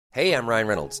Hey, I'm Ryan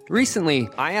Reynolds. Recently,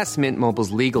 I asked Mint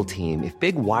Mobile's legal team if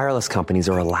big wireless companies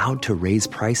are allowed to raise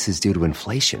prices due to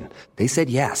inflation. They said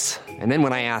yes. And then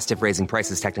when I asked if raising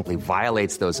prices technically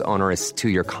violates those onerous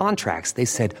two-year contracts, they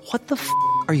said, "What the f***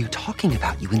 are you talking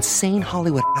about, you insane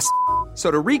Hollywood ass?" So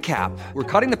to recap, we're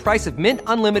cutting the price of Mint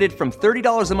Unlimited from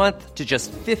 $30 a month to just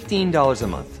 $15 a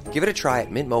month. Give it a try at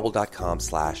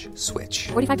mintmobile.com/switch.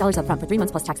 $45 up front for 3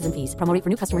 months plus taxes and fees. Promo rate for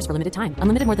new customers for limited time.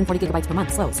 Unlimited more than 40 gigabytes per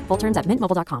month. Slows full terms at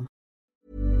mintmobile.com.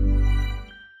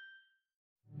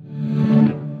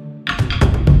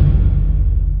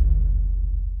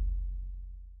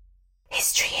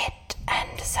 History Hit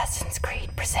and Assassin's Creed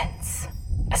presents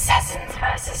Assassins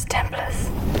vs. Templars.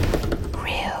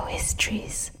 Real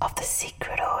histories of the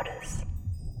secret orders.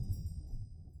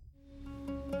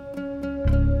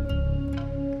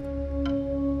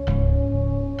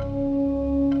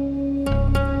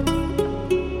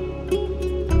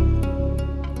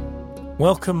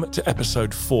 Welcome to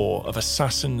episode 4 of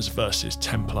Assassins vs.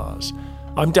 Templars.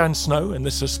 I'm Dan Snow, and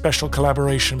this is a special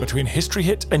collaboration between History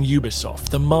Hit and Ubisoft,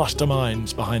 the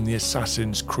masterminds behind the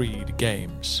Assassin's Creed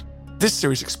games. This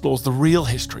series explores the real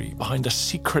history behind the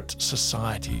secret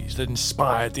societies that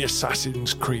inspired the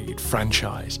Assassin's Creed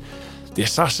franchise, the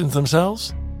Assassins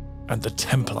themselves, and the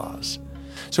Templars.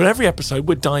 So in every episode,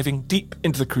 we're diving deep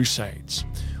into the Crusades.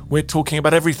 We're talking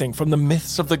about everything from the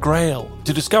myths of the Grail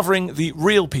to discovering the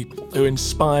real people who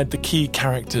inspired the key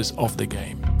characters of the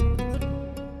game.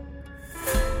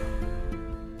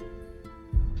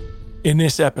 In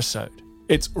this episode,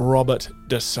 it's Robert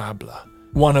de Sablé,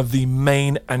 one of the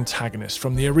main antagonists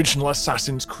from the original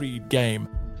Assassin's Creed game.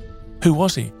 Who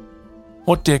was he?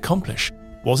 What did he accomplish?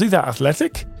 Was he that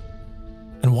athletic?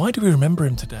 And why do we remember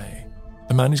him today?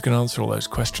 The man who's going to answer all those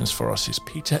questions for us is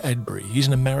Peter Edbury. He's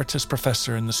an emeritus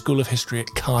professor in the School of History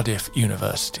at Cardiff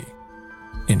University.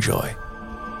 Enjoy.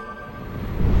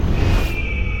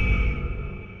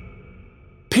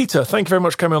 Peter, thank you very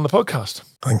much for coming on the podcast.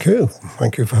 Thank you.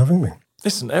 Thank you for having me.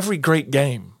 Listen, every great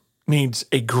game needs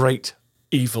a great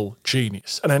evil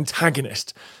genius, an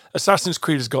antagonist. Assassin's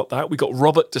Creed has got that. We got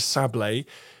Robert de Sablé.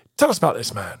 Tell us about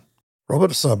this man. Robert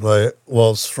de Sablé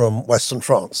was from Western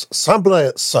France. Sablé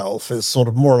itself is sort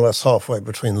of more or less halfway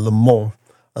between Le Mans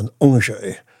and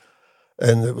Angers,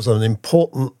 and it was an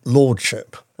important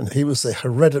lordship, and he was the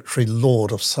hereditary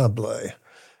lord of Sablé,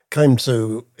 came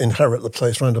to inherit the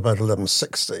place around about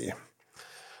 1160.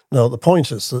 Now, the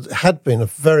point is that it had been a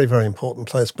very, very important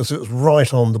place because it was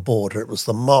right on the border. It was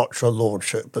the marcher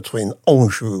lordship between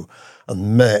Anjou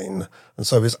and Maine. And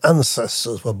so his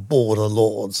ancestors were border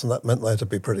lords, and that meant they had to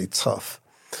be pretty tough.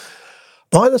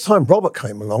 By the time Robert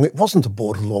came along, it wasn't a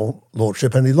border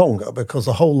lordship any longer because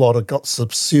a whole lot had got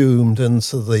subsumed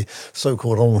into the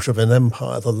so-called Angevin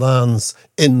Empire, the lands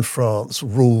in France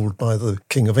ruled by the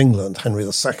King of England, Henry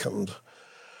II.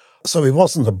 So he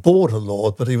wasn't a border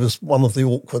lord, but he was one of the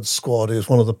awkward squad. He was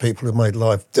one of the people who made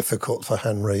life difficult for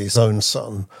Henry. His own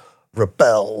son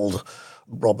rebelled.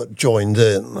 Robert joined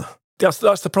in. That's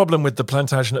the problem with the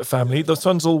Plantagenet family. The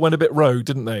sons all went a bit rogue,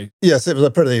 didn't they? Yes, it was a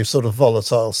pretty sort of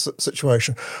volatile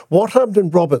situation. What happened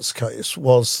in Robert's case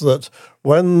was that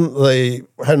when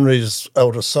Henry's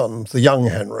elder son, the young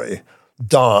Henry,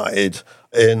 died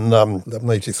in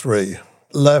 1183,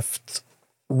 left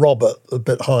Robert a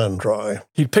bit high and dry.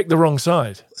 He'd picked the wrong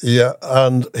side. Yeah,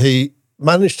 and he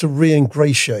managed to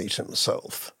re-ingratiate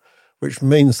himself, which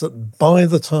means that by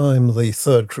the time the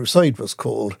Third Crusade was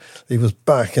called, he was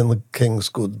back in the king's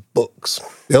good books.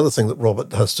 The other thing that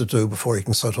Robert has to do before he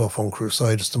can set off on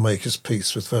crusade is to make his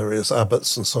peace with various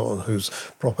abbots and so on, whose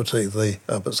property the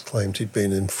abbots claimed he'd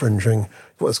been infringing.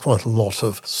 There's quite a lot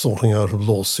of sorting out of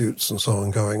lawsuits and so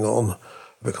on going on,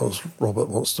 because Robert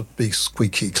wants to be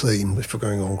squeaky clean if you're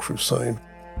going on crusade.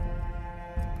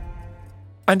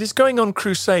 And is going on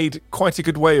crusade quite a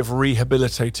good way of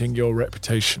rehabilitating your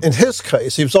reputation? In his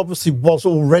case, he was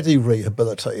already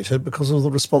rehabilitated because of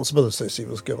the responsibilities he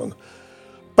was given.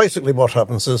 Basically what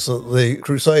happens is that the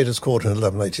crusade is called in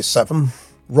 1187.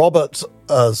 Robert,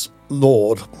 as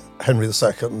Lord Henry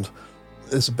II,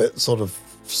 is a bit sort of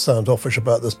standoffish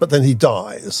about this, but then he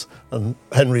dies, and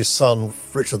Henry's son,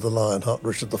 Richard the Lionheart,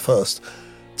 Richard I,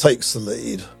 takes the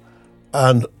lead,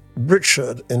 and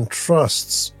Richard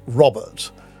entrusts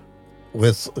Robert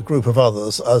with a group of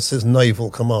others as his naval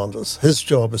commanders. His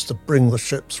job is to bring the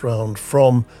ships round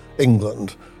from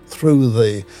England through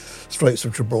the Straits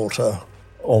of Gibraltar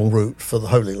en route for the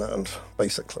Holy Land,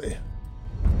 basically.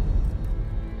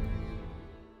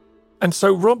 And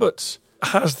so Robert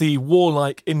has the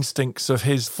warlike instincts of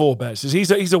his forebears.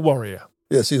 He's a warrior.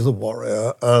 Yes, he's a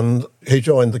warrior, and he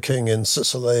joined the king in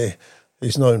Sicily.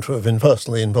 He's known to have been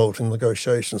personally involved in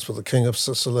negotiations with the King of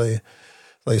Sicily.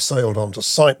 They sailed on to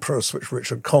Cyprus, which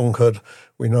Richard conquered.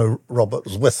 We know Robert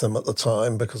was with them at the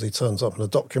time because he turns up in a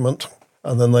document.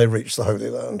 And then they reached the Holy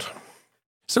Land.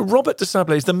 So Robert de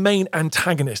Sablé is the main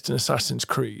antagonist in Assassin's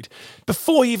Creed.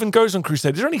 Before he even goes on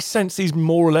crusade, is there any sense he's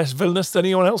more or less villainous than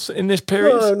anyone else in this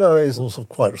period? No, he's also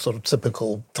quite a sort of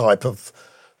typical type of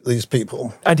these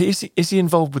people. And is he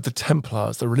involved with the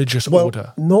Templars, the religious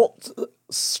order? Not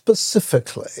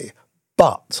specifically,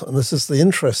 but, and this is the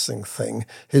interesting thing,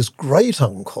 his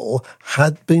great-uncle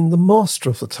had been the master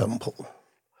of the temple.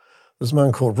 There's a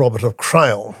man called Robert of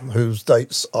Craon, whose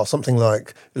dates are something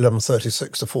like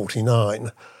 1136 to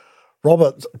 49.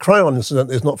 Robert Craon,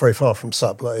 incidentally, is not very far from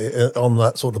Sablé, on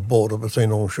that sort of border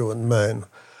between Anjou and Maine.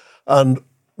 And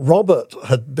Robert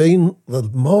had been the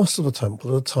master of the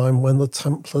temple at a time when the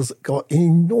Templars got an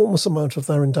enormous amount of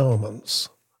their endowments.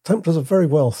 Templars are very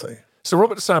wealthy. So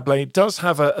Robert de Sablé does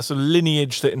have a sort of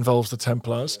lineage that involves the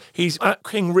Templars. He's at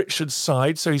King Richard's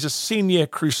side, so he's a senior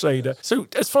crusader. So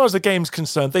as far as the game's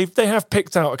concerned, they have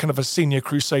picked out a kind of a senior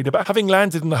crusader, but having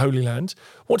landed in the Holy Land,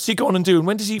 what's he gone and do, and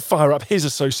when does he fire up his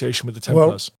association with the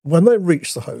Templars? Well, when they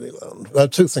reach the Holy Land, there are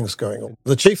two things going on.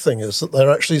 The chief thing is that they're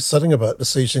actually setting about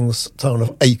besieging the town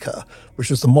of Acre,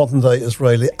 which is the modern-day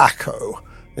Israeli Akko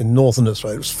in northern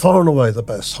Israel. It's far and away the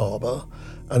best harbour.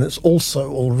 And it's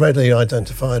also already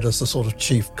identified as the sort of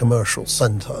chief commercial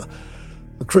centre.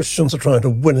 The Christians are trying to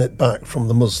win it back from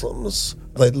the Muslims.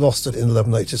 They'd lost it in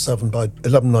 1187. By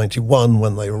 1191,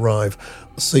 when they arrive,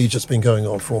 the siege has been going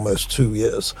on for almost 2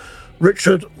 years.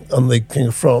 Richard and the King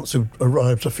of France, who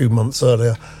arrived a few months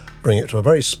earlier, bring it to a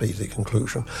very speedy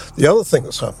conclusion. The other thing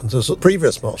that's happened is that the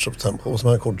previous Master of the Temple was a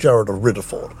man called Gerard of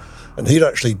Ridderford, and he'd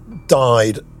actually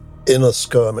died in a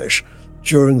skirmish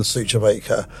during the siege of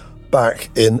Acre back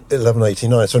in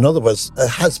 1189. So in other words, there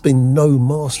has been no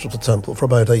master of the temple for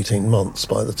about 18 months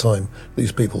by the time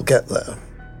these people get there.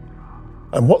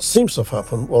 And what seems to have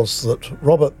happened was that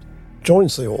Robert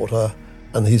joins the order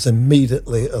and he's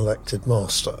immediately elected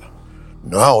master.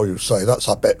 Now you say, that's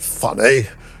a bit funny.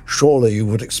 Surely you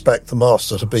would expect the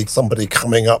master to be somebody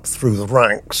coming up through the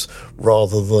ranks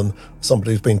rather than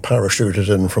somebody who's been parachuted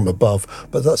in from above.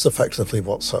 But that's effectively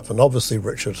what's happened. Obviously,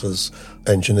 Richard has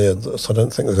engineered this. I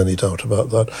don't think there's any doubt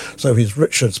about that. So he's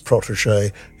Richard's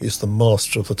protege. He's the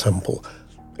master of the temple.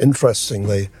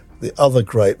 Interestingly, the other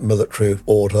great military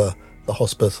order, the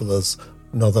Hospitallers,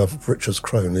 another of Richard's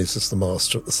cronies, is the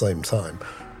master at the same time.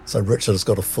 So Richard has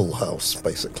got a full house,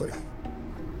 basically.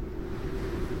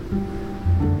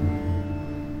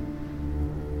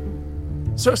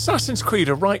 So Assassin's Creed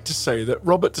are right to say that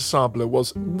Robert de Sablé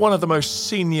was one of the most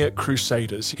senior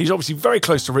crusaders. He's obviously very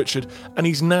close to Richard, and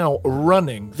he's now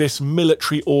running this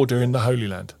military order in the Holy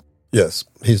Land. Yes,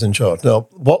 he's in charge. Now,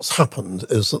 what's happened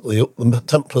is that the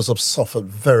Templars have suffered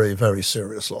very, very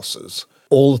serious losses.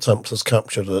 All the Templars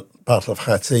captured at Battle of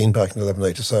Hattin back in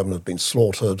 1187 have been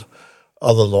slaughtered.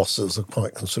 Other losses are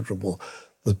quite considerable.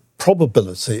 The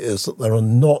probability is that there are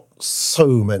not so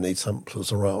many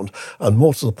Templars around, and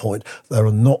more to the point, there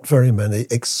are not very many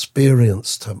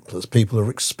experienced Templars. People who are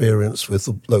experienced with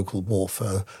the local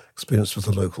warfare, experienced with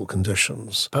the local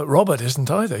conditions. But Robert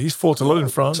isn't either. He's fought a lot in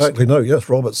France. Exactly, no, yes,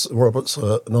 Robert's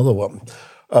another one.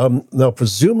 Now,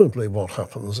 presumably what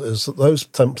happens is that those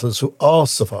Templars who are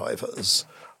survivors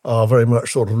are very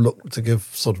much sort of look to give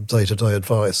sort of day-to-day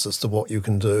advice as to what you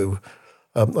can do.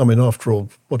 After all,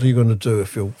 what are you going to do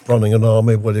if you're running an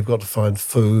army? Well, you've got to find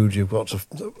food, you've got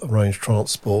to arrange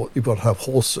transport, you've got to have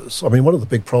horses. One of the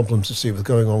big problems you see with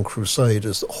going on crusade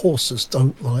is that horses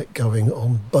don't like going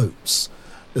on boats,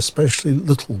 especially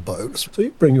little boats. So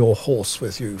you bring your horse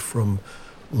with you from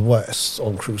the west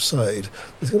on crusade.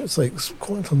 It's going to take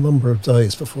quite a number of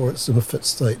days before it's in a fit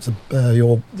state to bear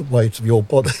the weight of your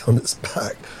body on its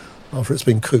back after it's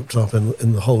been cooped up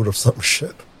in the hold of some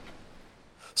ship.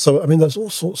 So, there's all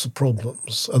sorts of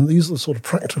problems, and these are the sort of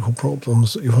practical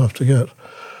problems that you have to get.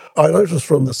 I noticed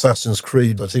from Assassin's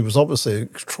Creed that he was obviously an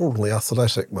extraordinarily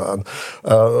athletic man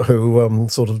who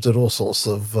sort of did all sorts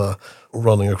of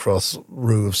running across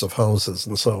roofs of houses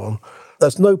and so on.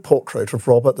 There's no portrait of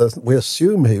Robert. We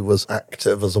assume he was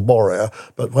active as a warrior,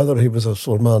 but whether he was a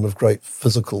sort of man of great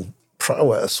physical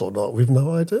prowess or not, we've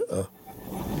no idea.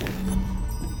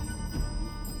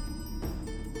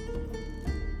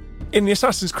 In the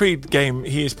Assassin's Creed game,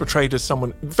 he is portrayed as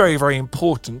someone very, very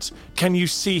important. Can you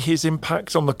see his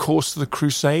impact on the course of the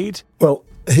crusade? Well,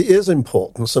 he is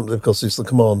important simply because he's the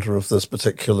commander of this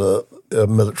particular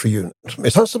military unit.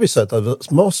 It has to be said, though, that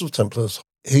as Master of Templars,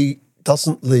 he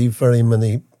doesn't leave very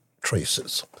many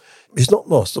traces. He's not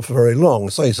master for very long.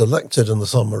 So he's elected in the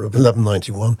summer of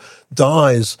 1191,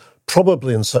 dies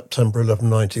probably in September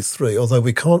 1193, although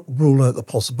we can't rule out the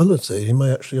possibility he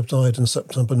may actually have died in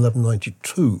September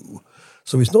 1192.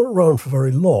 So he's not around for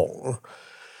very long.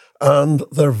 And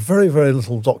there's very, very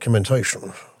little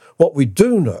documentation. What we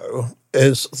do know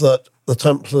is that the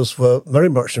Templars were very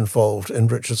much involved in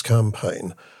Richard's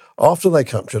campaign. After they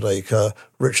captured Acre,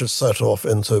 Richard set off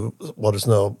into what is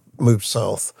now moved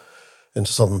south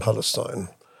into southern Palestine.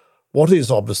 What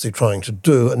he's obviously trying to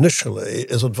do initially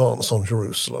is advance on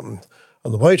Jerusalem.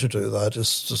 And the way to do that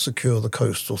is to secure the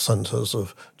coastal centres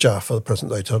of Jaffa, the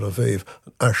present-day Tel Aviv,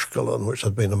 and Ashkelon, which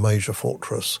had been a major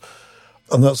fortress.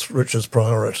 And that's Richard's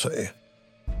priority.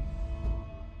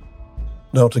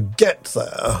 Now, to get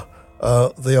there,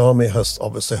 the army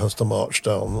obviously has to march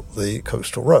down the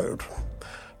coastal road.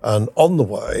 And on the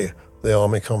way, the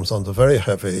army comes under very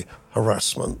heavy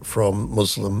harassment from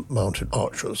Muslim mounted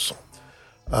archers.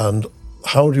 And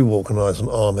how do you organise an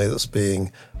army that's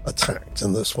being attacked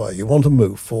in this way? You want to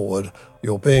move forward,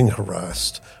 you're being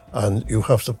harassed, and you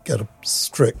have to get a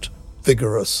strict,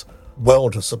 vigorous,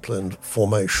 well-disciplined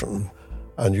formation.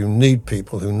 And you need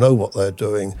people who know what they're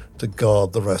doing to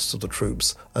guard the rest of the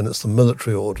troops. And it's the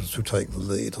military orders who take the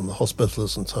lead, and the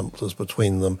Hospitallers and Templars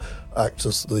between them act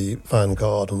as the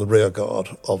vanguard and the rear guard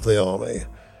of the army.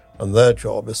 And their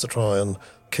job is to try and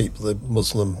keep the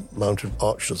Muslim mounted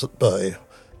archers at bay,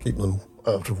 keep them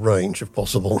out of range if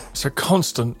possible. It's a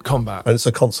constant combat. And it's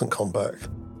a constant combat.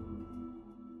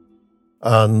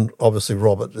 And obviously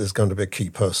Robert is going to be a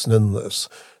key person in this.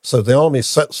 So the army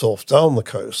sets off down the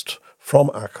coast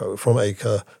from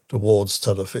Acre towards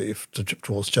Tel Aviv,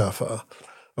 towards Jaffa.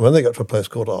 And when they get to a place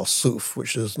called Arsuf,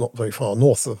 which is not very far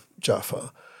north of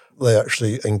Jaffa, they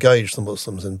actually engage the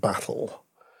Muslims in battle.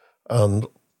 And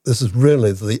this is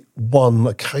really the one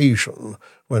occasion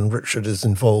when Richard is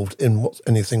involved in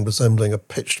anything resembling a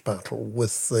pitched battle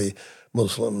with the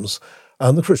Muslims.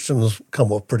 And the Christians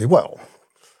come off pretty well.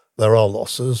 There are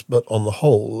losses, but on the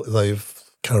whole, they've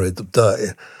carried the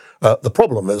day. The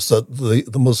problem is that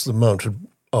the Muslim mounted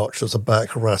archers are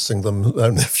back harassing them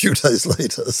only a few days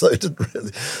later. So it didn't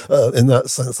really, in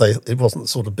that sense, it wasn't the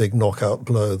sort of big knockout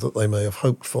blow that they may have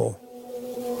hoped for.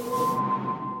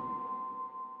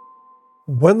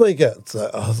 When they get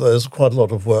there, there's quite a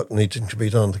lot of work needing to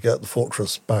be done to get the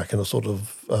fortress back in a sort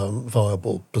of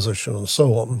viable position and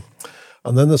so on.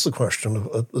 And then there's the question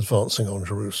of advancing on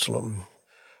Jerusalem.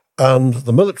 And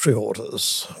the military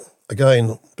orders,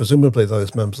 again, presumably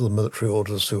those members of the military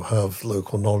orders who have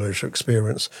local knowledge or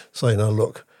experience say, now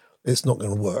look, it's not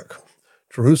going to work.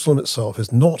 Jerusalem itself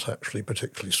is not actually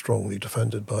particularly strongly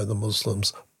defended by the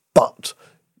Muslims, but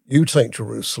you take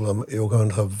Jerusalem, you're going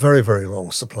to have very, very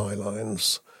long supply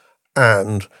lines,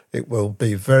 and it will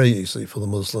be very easy for the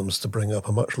Muslims to bring up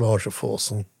a much larger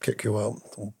force and kick you out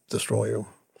or destroy you.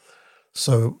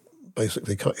 So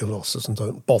basically cut your losses and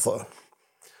don't bother.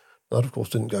 That, of course,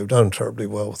 didn't go down terribly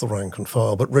well with the rank and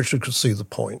file, but Richard could see the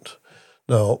point.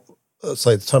 Now,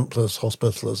 say the Templars,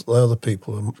 Hospitallers, they're the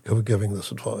people who are giving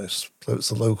this advice. So it's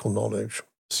the local knowledge.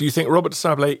 So you think Robert de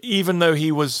Sablé, even though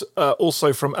he was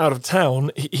also from out of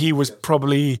town, he was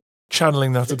probably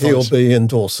channeling that advice? He'll be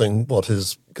endorsing what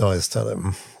his guys tell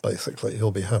him, basically.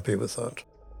 He'll be happy with that.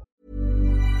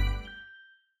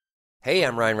 Hey,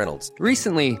 I'm Ryan Reynolds.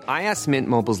 Recently, I asked Mint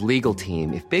Mobile's legal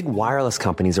team if big wireless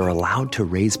companies are allowed to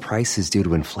raise prices due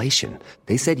to inflation.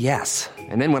 They said yes.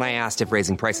 And then when I asked if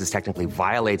raising prices technically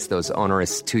violates those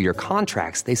onerous 2-year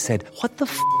contracts, they said, "What the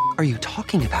f*** are you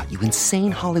talking about, you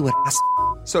insane Hollywood ass?"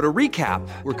 So to recap,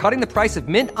 we're cutting the price of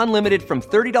Mint Unlimited from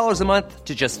 $30 a month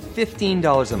to just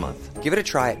 $15 a month. Give it a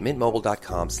try at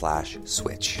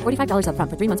mintmobile.com/switch. $45 up front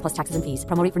for 3 months plus taxes and fees.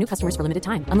 Promo rate for new customers for limited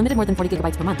time. Unlimited more than 40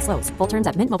 gigabytes per month. Slows full terms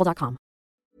at mintmobile.com.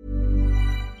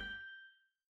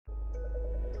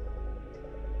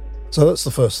 So that's the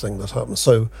first thing that happens.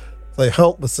 So they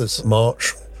help with this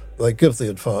march, they give the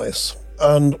advice,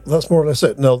 and that's more or less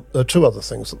it. Now, there are two other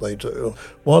things that they do.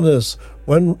 One is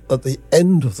when, at the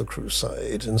end of the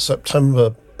crusade, in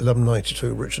September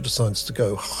 1192, Richard decides to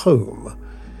go home.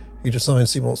 He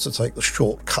decides he wants to take the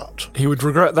shortcut. He would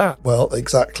regret that. Well,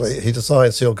 exactly. He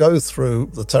decides he'll go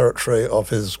through the territory of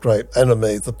his great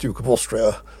enemy, the Duke of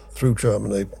Austria, through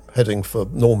Germany, heading for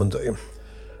Normandy.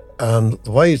 And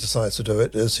the way he decides to do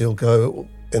it is he'll go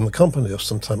in the company of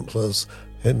some Templars,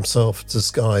 himself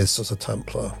disguised as a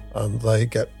Templar, and they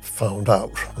get found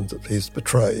out and that he's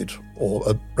betrayed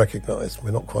or recognised. We're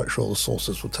not quite sure. The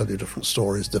sources will tell you different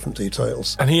stories, different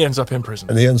details. And he ends up in prison.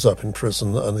 And he ends up in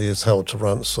prison, and he is held to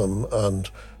ransom,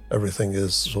 and everything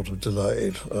is sort of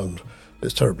delayed. And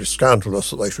it's terribly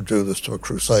scandalous that they should do this to a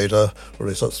crusader, or at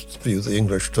least that's the view the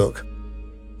English took.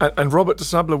 And Robert de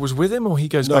Sablé was with him, or he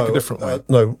goes back a different way?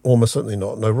 No, almost certainly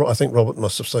not. No, I think Robert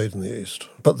must have stayed in the east.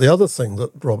 But the other thing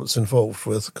that Robert's involved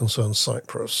with concerns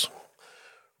Cyprus.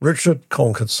 Richard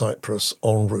conquered Cyprus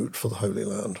en route for the Holy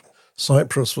Land.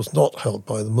 Cyprus was not held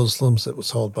by the Muslims, it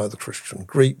was held by the Christian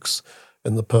Greeks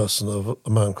in the person of a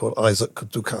man called Isaac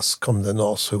Doukas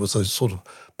Komnenos, who was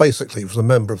basically was a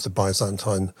member of the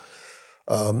Byzantine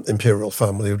imperial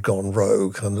family who'd gone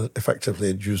rogue and effectively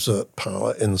had usurped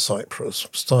power in Cyprus,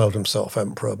 styled himself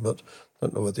emperor, but I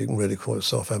don't know whether you can really call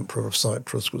yourself emperor of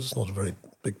Cyprus because it's not a very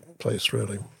big place,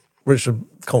 really. Richard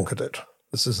conquered it.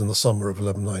 This is in the summer of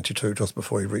 1192, just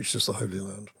before he reaches the Holy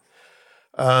Land.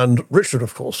 And Richard,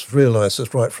 of course,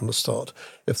 realises right from the start,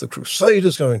 if the crusade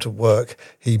is going to work,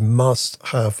 he must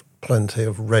have plenty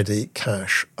of ready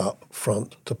cash up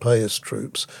front to pay his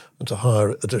troops and to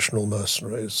hire additional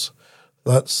mercenaries.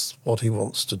 That's what he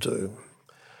wants to do.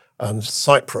 And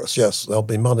Cyprus, yes, there'll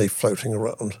be money floating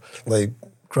around. They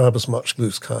grab as much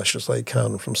loose cash as they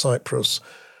can from Cyprus.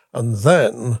 And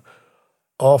then,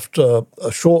 after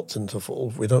a short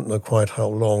interval, we don't know quite how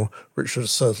long, Richard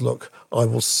says, look, I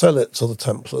will sell it to the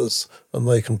Templars and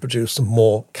they can produce some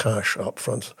more cash up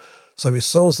front. So he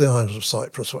sells the island of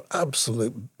Cyprus for an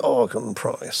absolute bargain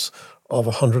price of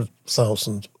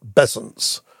 100,000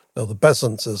 bezants. Now, the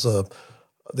bezant is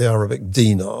the Arabic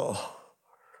dinar.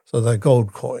 So they're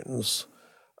gold coins.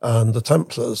 And the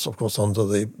Templars, of course, under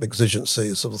the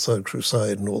exigencies of the Third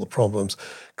Crusade and all the problems,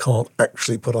 can't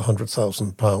actually put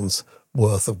 £100,000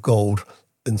 worth of gold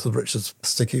into Richard's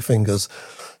sticky fingers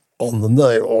on the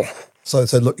nail. So they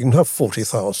said, look, you can have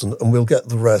 40,000 and we'll get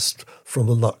the rest from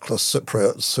the luckless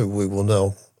Cypriots who we will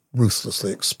now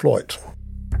ruthlessly exploit.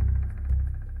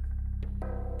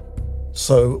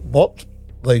 So what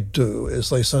they do is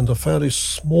they send a fairly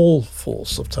small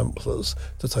force of Templars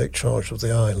to take charge of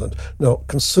the island. Now,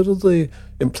 consider the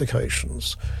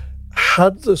implications.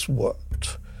 Had this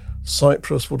worked,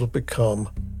 Cyprus would have become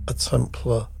a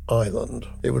Templar island.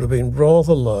 It would have been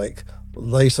rather like the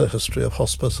later history of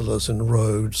Hospitallers in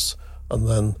Rhodes and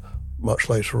then much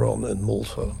later on in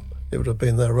Malta. It would have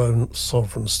been their own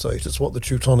sovereign state. It's what the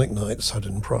Teutonic Knights had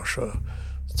in Prussia.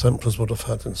 The Templars would have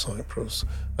had in Cyprus.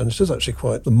 And it is actually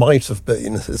quite, the might have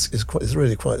been, is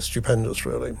really quite stupendous,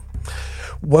 really.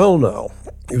 Well, now,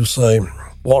 you say,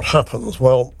 what happens?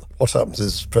 Well, what happens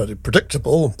is fairly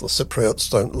predictable. The Cypriots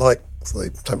don't like the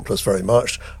Templars very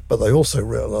much, but they also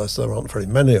realise there aren't very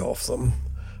many of them.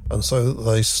 And so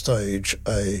they stage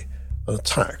an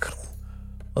attack.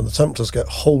 And the Templars get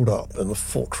holed up in a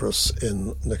fortress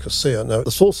in Nicosia. Now,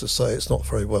 the sources say it's not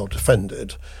very well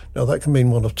defended. Now, that can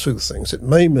mean one of two things. It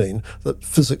may mean that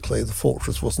physically the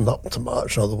fortress wasn't up to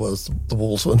much. In other words, the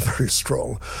walls weren't very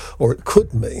strong. Or it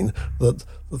could mean that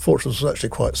the fortress was actually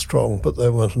quite strong, but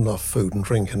there weren't enough food and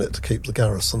drink in it to keep the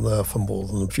garrison there for more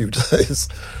than a few days.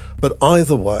 But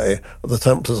either way, the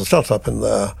Templars are shut up in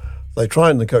there. They try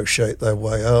and negotiate their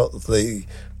way out. The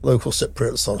local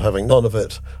Cypriots aren't having none of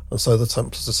it, and so the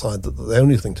Templars decide that the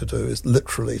only thing to do is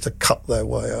literally to cut their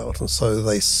way out, and so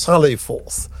they sally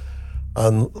forth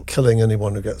and killing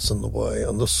anyone who gets in the way,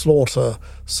 and the slaughter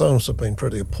sounds to have been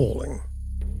pretty appalling.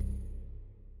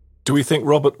 Do we think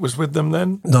Robert was with them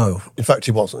then? No, in fact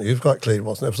he wasn't. He was quite clear he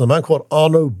wasn't. It was a man called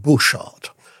Arnaud Bouchard.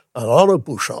 And Arnaud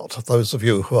Bouchard, those of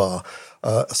you who are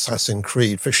Assassin's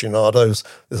Creed aficionados,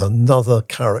 is another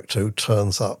character who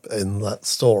turns up in that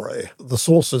story. The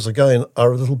sources, again,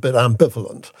 are a little bit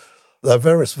ambivalent. There are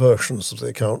various versions of the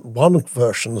account. One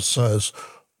version says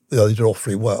they did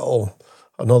awfully well.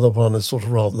 Another one is sort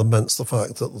of rather laments the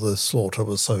fact that the slaughter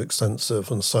was so extensive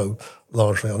and so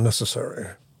largely unnecessary.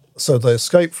 So they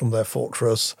escape from their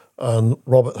fortress, and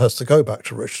Robert has to go back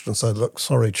to Richard and say, look,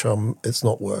 sorry, chum, it's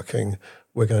not working.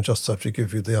 We're going to just have to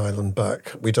give you the island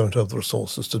back. We don't have the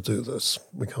resources to do this.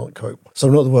 We can't cope. So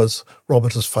in other words,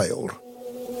 Robert has failed.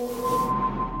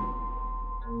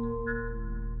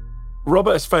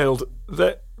 Robert has failed.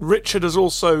 Richard has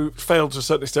also failed to a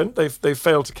certain extent. They've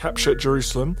failed to capture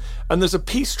Jerusalem. And there's a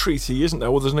peace treaty, isn't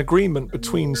there? Well, there's an agreement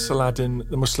between Saladin,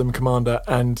 the Muslim commander,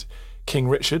 and King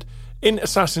Richard. In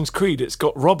Assassin's Creed, it's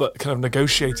got Robert kind of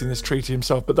negotiating this treaty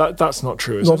himself, but that's not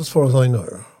true, is it? Not as far as I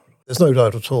know. There's no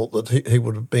doubt at all that he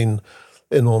would have been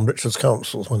in on Richard's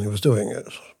councils when he was doing it,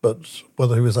 but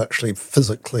whether he was actually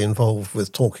physically involved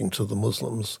with talking to the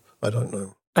Muslims, I don't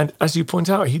know. And as you point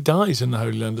out, he dies in the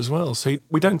Holy Land as well, so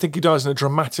we don't think he dies in a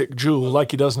dramatic duel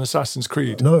like he does in Assassin's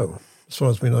Creed. No, as far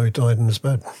as we know, he died in his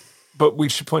bed. But we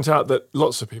should point out that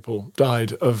lots of people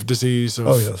died of disease.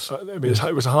 Oh, yes.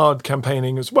 It was hard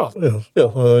campaigning as well. Yes.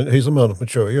 He's a man of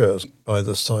mature years. By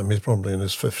this time, he's probably in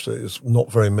his 50s.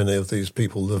 Not very many of these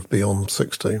people live beyond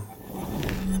 60.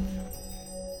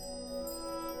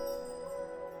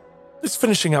 Just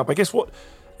finishing up, I guess what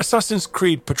Assassin's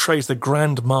Creed portrays the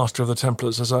Grand Master of the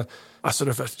Templars as a sort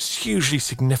of a hugely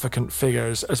significant figure,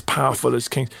 as powerful as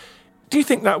kings. Do you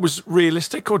think that was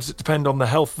realistic, or does it depend on the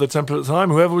health of the Temple at the time,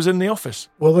 whoever was in the office?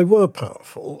 Well, they were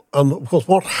powerful, and of course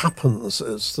what happens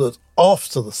is that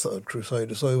after the Third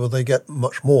Crusade is over, they get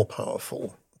much more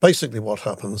powerful. Basically what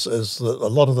happens is that a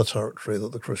lot of the territory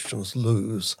that the Christians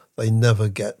lose, they never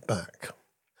get back,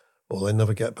 or they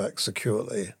never get back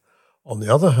securely. On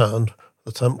the other hand,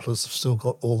 the Templars have still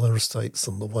got all their estates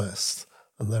in the West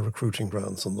and their recruiting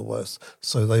grounds in the West,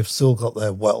 so they've still got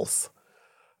their wealth.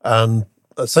 And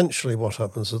essentially what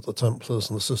happens is the Templars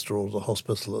and the Sister Order, the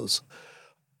Hospitallers,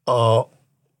 are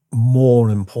more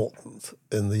important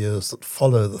in the years that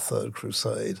follow the Third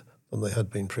Crusade than they had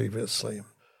been previously.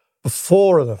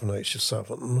 Before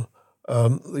 1187,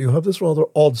 you have this rather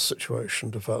odd situation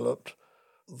developed.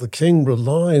 The king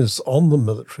relies on the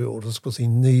military orders because he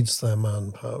needs their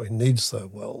manpower, he needs their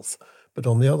wealth, but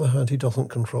on the other hand, he doesn't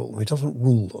control them, he doesn't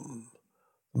rule them.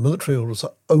 The military orders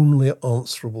are only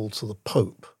answerable to the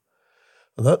Pope.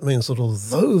 And that means that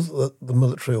although the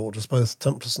military orders, both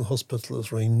Templars and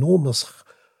Hospitallers, are an enormous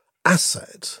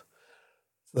asset,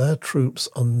 their troops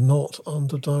are not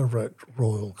under direct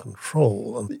royal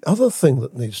control. And the other thing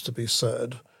that needs to be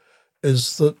said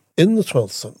is that in the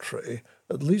 12th century,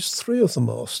 at least 3 of the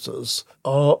masters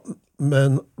are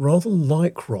men rather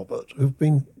like Robert, who've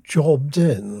been jobbed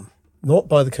in, not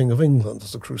by the King of England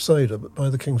as a crusader, but by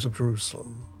the kings of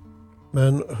Jerusalem.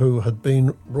 Men who had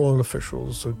been royal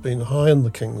officials, who'd been high in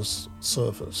the king's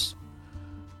service,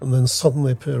 and then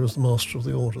suddenly appear as the master of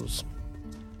the orders.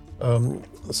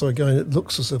 So again, it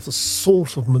looks as if the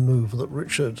sort of manoeuvre that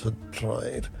Richard had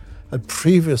tried had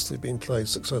previously been played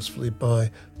successfully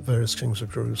by the various kings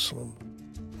of Jerusalem.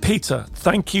 Peter,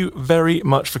 thank you very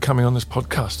much for coming on this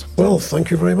podcast. Well, thank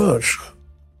you very much.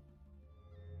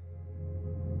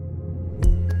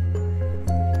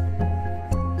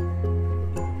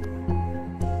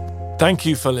 Thank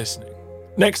you for listening.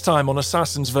 Next time on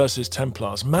Assassins vs.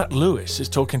 Templars, Matt Lewis is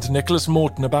talking to Nicholas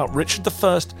Morton about Richard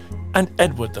I and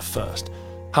Edward I,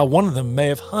 how one of them may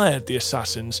have hired the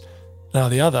assassins, now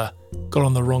the other got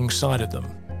on the wrong side of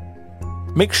them.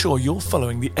 Make sure you're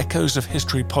following the Echoes of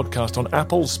History podcast on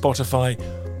Apple, Spotify,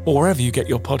 or wherever you get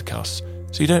your podcasts,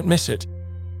 so you don't miss it.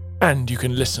 And you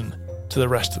can listen to the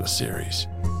rest of the series.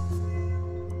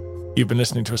 You've been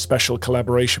listening to a special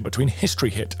collaboration between History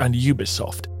Hit and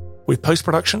Ubisoft, with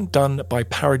post-production done by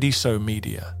Paradiso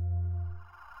Media.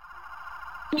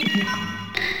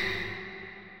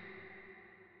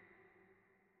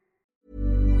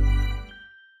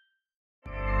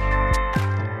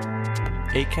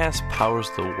 Acast powers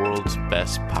the world's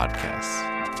best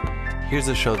podcasts. Here's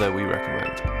a show that we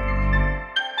recommend.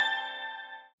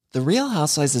 The Real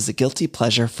Housewives is a guilty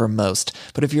pleasure for most,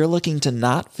 but if you're looking to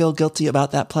not feel guilty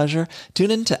about that pleasure,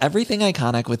 tune in to Everything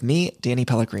Iconic with me, Danny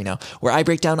Pellegrino, where I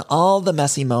break down all the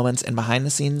messy moments and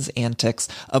behind-the-scenes antics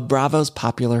of Bravo's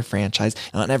popular franchise.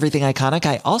 And on Everything Iconic,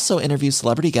 I also interview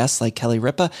celebrity guests like Kelly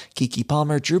Ripa, Keke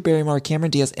Palmer, Drew Barrymore,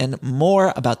 Cameron Diaz, and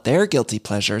more about their guilty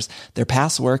pleasures, their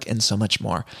past work, and so much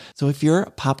more. So if you're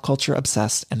pop culture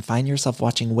obsessed and find yourself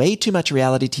watching way too much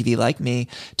reality TV like me,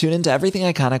 tune in to Everything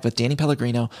Iconic with Danny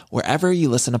Pellegrino, wherever you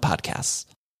listen to podcasts.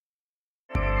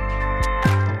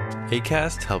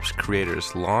 Acast helps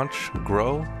creators launch,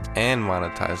 grow, and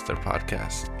monetize their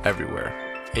podcasts everywhere.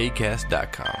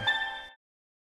 Acast.com.